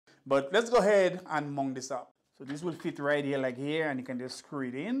But let's go ahead and mount this up. So this will fit right here like here, and you can just screw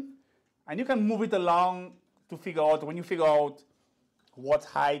it in. And you can move it along to figure out, when you figure out what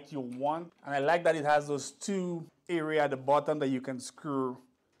height you want. And I like that it has those two areas at the bottom that you can screw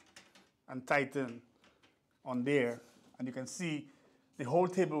and tighten on there. And you can see the whole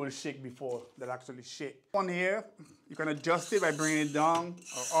table will shake before they'll actually shake. On here, you can adjust it by bringing it down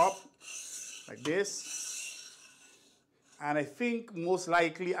or up like this. And I think most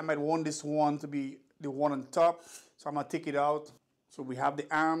likely I might want this one to be the one on top. So I'm gonna take it out. So we have the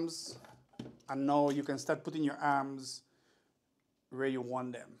arms, and now you can start putting your arms where you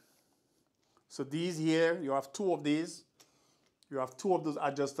want them. So these here, you have two of these. You have two of those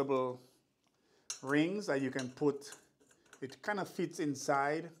adjustable rings that you can put. It kind of fits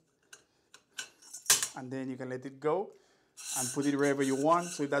inside, and then you can let it go and put it wherever you want.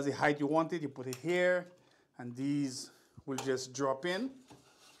 So that's the height you want it. You put it here, and these will just drop in.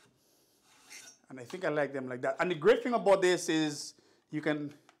 And I think I like them like that. And the great thing about this is you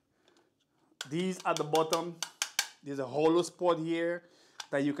can, these at the bottom, there's a hollow spot here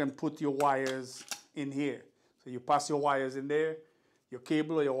that you can put your wires in here. So you pass your wires in there, your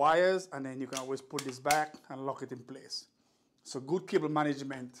cable or your wires, and then you can always put this back and lock it in place. So good cable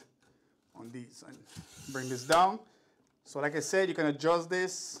management on these. And bring this down. So like I said, you can adjust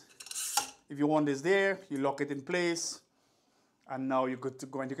this. If you want this there, you lock it in place, and now you're good to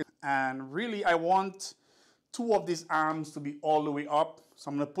go. And really, I want two of these arms to be all the way up. So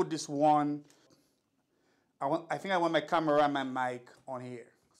I'm gonna put this one. I think I want my camera and my mic on here.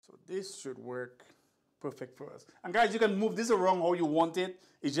 So this should work perfect for us. And guys, you can move this around how you want it.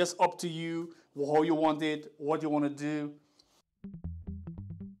 It's just up to you how you want it, what you want to do.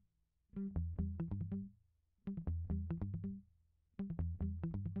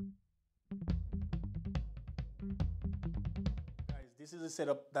 Guys, this is the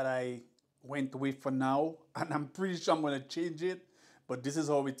setup that I went with for now, and I'm pretty sure I'm going to change it. But this is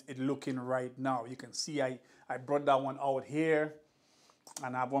how it's looking right now. You can see I brought that one out here,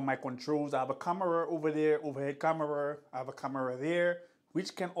 and I have on my controls. I have a camera over there, overhead camera. I have a camera there,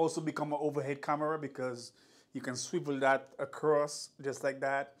 which can also become an overhead camera because you can swivel that across just like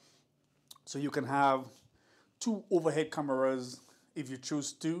that. So you can have two overhead cameras if you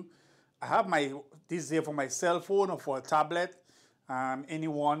choose to. I have this here for my cell phone or for a tablet, any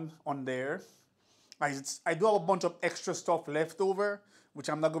one on there. I do have a bunch of extra stuff left over, which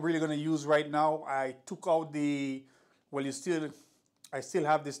I'm not really going to use right now. I took out I still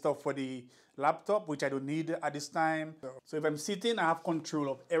have this stuff for the laptop, which I don't need at this time. So if I'm sitting, I have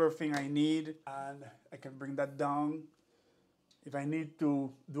control of everything I need, and I can bring that down. If I need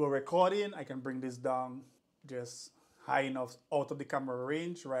to do a recording, I can bring this down just high enough out of the camera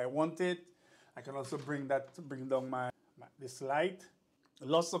range where I want it. I can also bring down this light.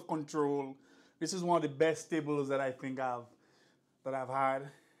 Lots of control. This is one of the best tables that I think I've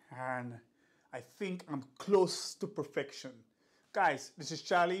had, and I think I'm close to perfection. Guys, this is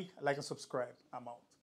Charlie. Like and subscribe. I'm out.